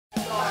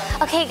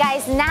Okay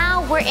guys,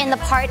 now we're in the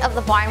part of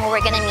the barn where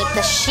we're gonna meet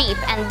the sheep,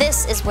 and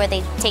this is where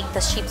they take the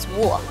sheep's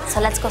wool.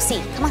 So let's go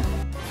see, come on.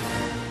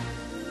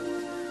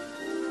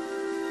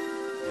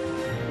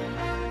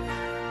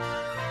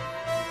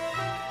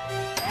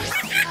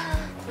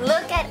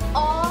 Look at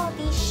all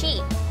these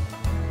sheep.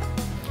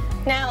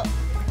 Now,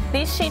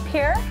 these sheep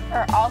here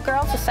are all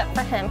girls except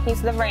for him.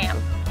 He's the ram.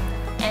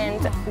 And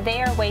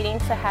they are waiting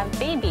to have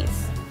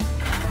babies.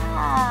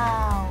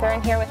 Wow. They're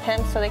in here with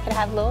him so they could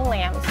have little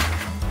lambs.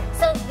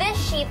 So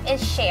this sheep is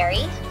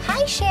Sherry.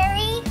 Hi,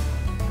 Sherry.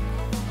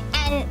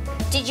 And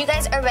did you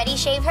guys already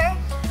shave her?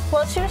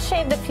 Well, she was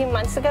shaved a few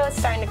months ago. It's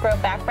starting to grow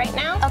back right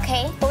now.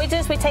 Okay. What we do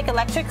is we take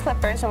electric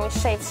clippers and we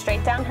shave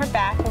straight down her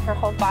back and her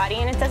whole body,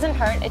 and it doesn't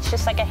hurt. It's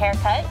just like a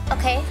haircut.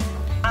 Okay.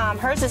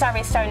 Hers is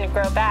already starting to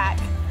grow back.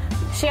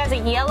 She has a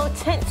yellow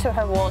tint to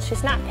her wool.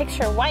 She's not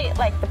picture white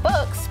like the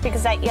books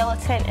because that yellow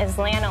tint is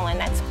lanolin.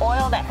 That's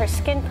oil that her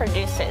skin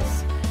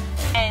produces.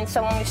 And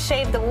so when we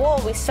shave the wool,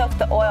 we soak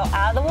the oil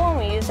out of the wool and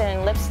we use it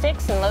in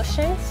lipsticks and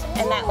lotions.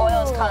 And that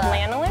oil is called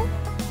lanolin.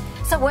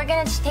 So we're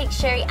gonna take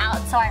Sherry out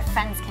so our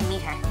friends can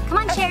meet her. Come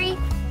on, Sherry.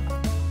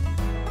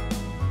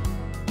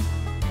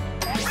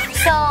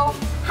 So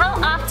how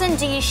often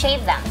do you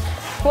shave them?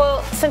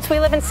 Well, since we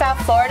live in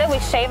South Florida, we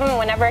shave them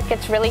whenever it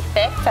gets really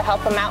thick to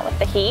help them out with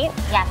the heat.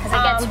 Yeah, because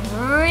it gets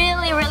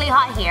really, really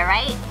hot here,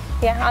 right?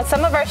 Yeah, on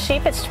some of our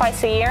sheep it's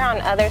twice a year,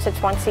 on others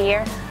it's once a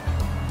year.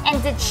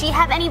 And did she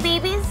have any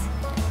babies?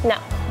 No.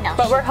 No.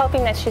 But we're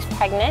hoping that she's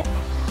pregnant.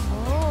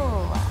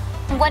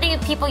 Ooh. What do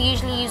people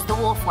usually use the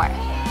wool for?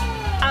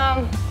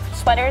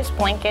 Sweaters,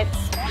 blankets.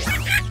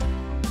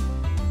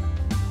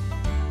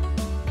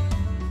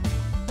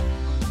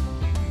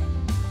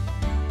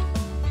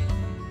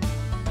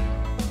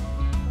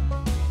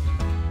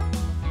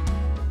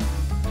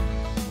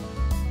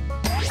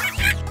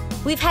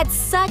 We've had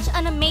such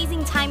an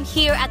amazing time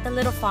here at the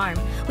Little Farm.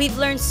 We've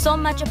learned so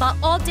much about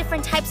all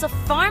different types of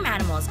farm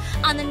animals.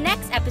 On the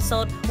next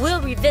episode,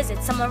 we'll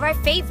revisit some of our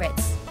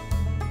favorites.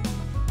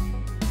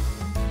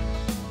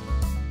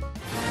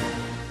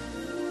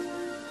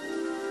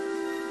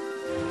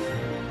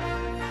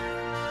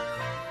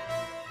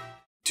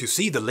 To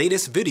see the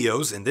latest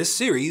videos in this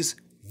series,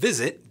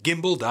 visit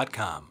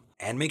gimbal.com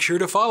and make sure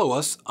to follow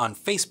us on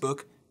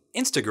Facebook,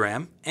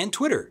 Instagram, and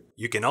Twitter.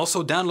 You can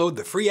also download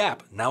the free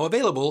app now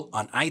available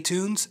on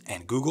iTunes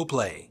and Google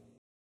Play.